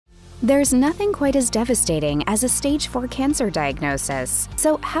There's nothing quite as devastating as a stage 4 cancer diagnosis.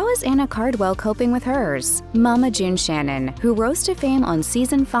 So how is Anna Cardwell coping with hers? Mama June Shannon, who rose to fame on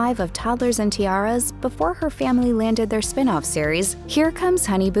Season 5 of Toddlers and Tiaras before her family landed their spin-off series, Here Comes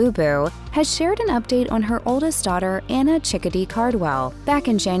Honey Boo Boo, has shared an update on her oldest daughter, Anna Chickadee Cardwell. Back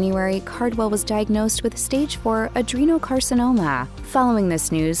in January, Cardwell was diagnosed with stage 4 adrenocarcinoma. Following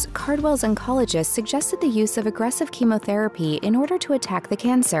this news, Cardwell's oncologist suggested the use of aggressive chemotherapy in order to attack the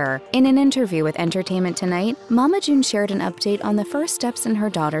cancer. In an interview with Entertainment Tonight, Mama June shared an update on the first steps in her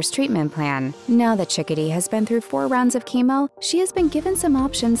daughter's treatment plan. Now that Chickadee has been through 4 rounds of chemo, she has been given some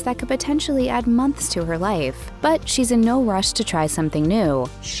options that could potentially add months to her life. But she's in no rush to try something new.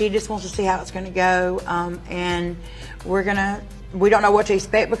 She just wants to see how it's going to go, and we don't know what to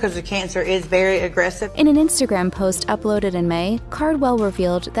expect because the cancer is very aggressive. In an Instagram post uploaded in May, Cardwell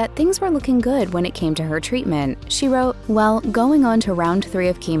revealed that things were looking good when it came to her treatment. She wrote, "Well, going on to round 3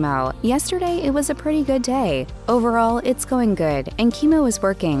 of chemo. Yesterday it was a pretty good day. Overall, it's going good, and chemo is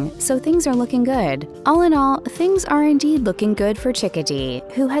working, so things are looking good." All in all, things are indeed looking good for Chickadee,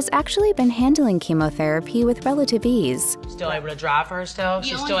 who has actually been handling chemotherapy with relative ease. Still able to drive for herself.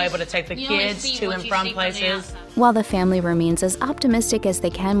 She's still able to take the kids to and from places. While the family remains as optimistic as they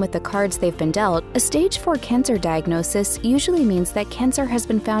can with the cards they've been dealt, a stage 4 cancer diagnosis usually means that cancer has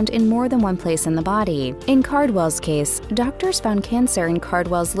been found in more than one place in the body. In Cardwell's case, doctors found cancer in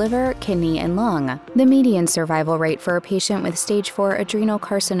Cardwell's liver, kidney, and lung. The median survival rate for a patient with stage 4 adrenal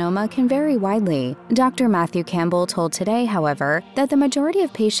carcinoma can vary widely. Dr. Matthew Campbell told Today, however, that the majority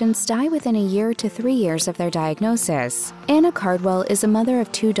of patients die within a year to 3 years of their diagnosis. Anna Cardwell is a mother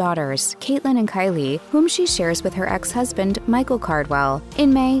of 2 daughters, Caitlin and Kylie, whom she shares with her ex-husband, Michael Cardwell.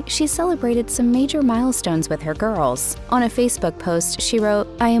 In May, she celebrated some major milestones with her girls. On a Facebook post, she wrote,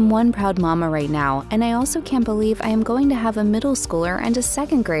 "I am one proud mama right now, and I also can't believe I am going to have a middle schooler and a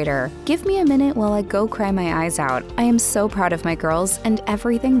 2nd grader. Give me a minute while I go cry my eyes out. I am so proud of my girls and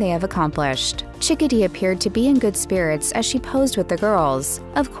everything they have accomplished." Chickadee appeared to be in good spirits as she posed with the girls.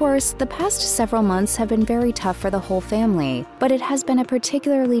 Of course, the past several months have been very tough for the whole family, but it has been a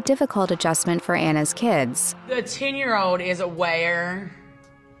particularly difficult adjustment for Anna's kids. The 10-year-old is aware,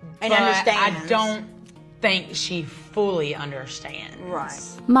 And but understands. I don't think she fully understands. Right.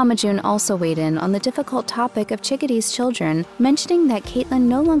 Mama June also weighed in on the difficult topic of Chickadee's children, mentioning that Caitlin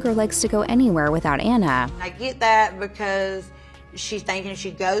no longer likes to go anywhere without Anna. I get that because she's thinking if she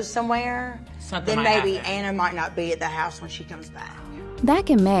goes somewhere, Something then might maybe happen. Anna might not be at the house when she comes back.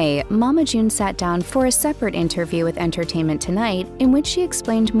 Back in May, Mama June sat down for a separate interview with Entertainment Tonight in which she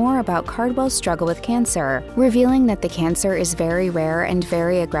explained more about Cardwell's struggle with cancer. Revealing that the cancer is very rare and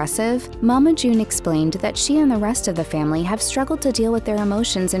very aggressive, Mama June explained that she and the rest of the family have struggled to deal with their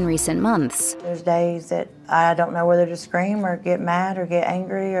emotions in recent months. There's days that I don't know whether to scream or get mad or get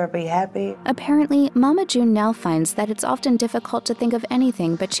angry or be happy. Apparently, Mama June now finds that it's often difficult to think of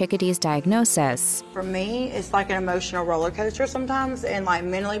anything but Chickadee's diagnosis. For me, it's like an emotional roller coaster sometimes, and like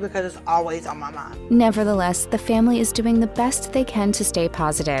mentally, because it's always on my mind. Nevertheless, the family is doing the best they can to stay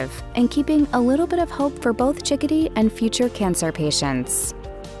positive and keeping a little bit of hope for both Chickadee and future cancer patients.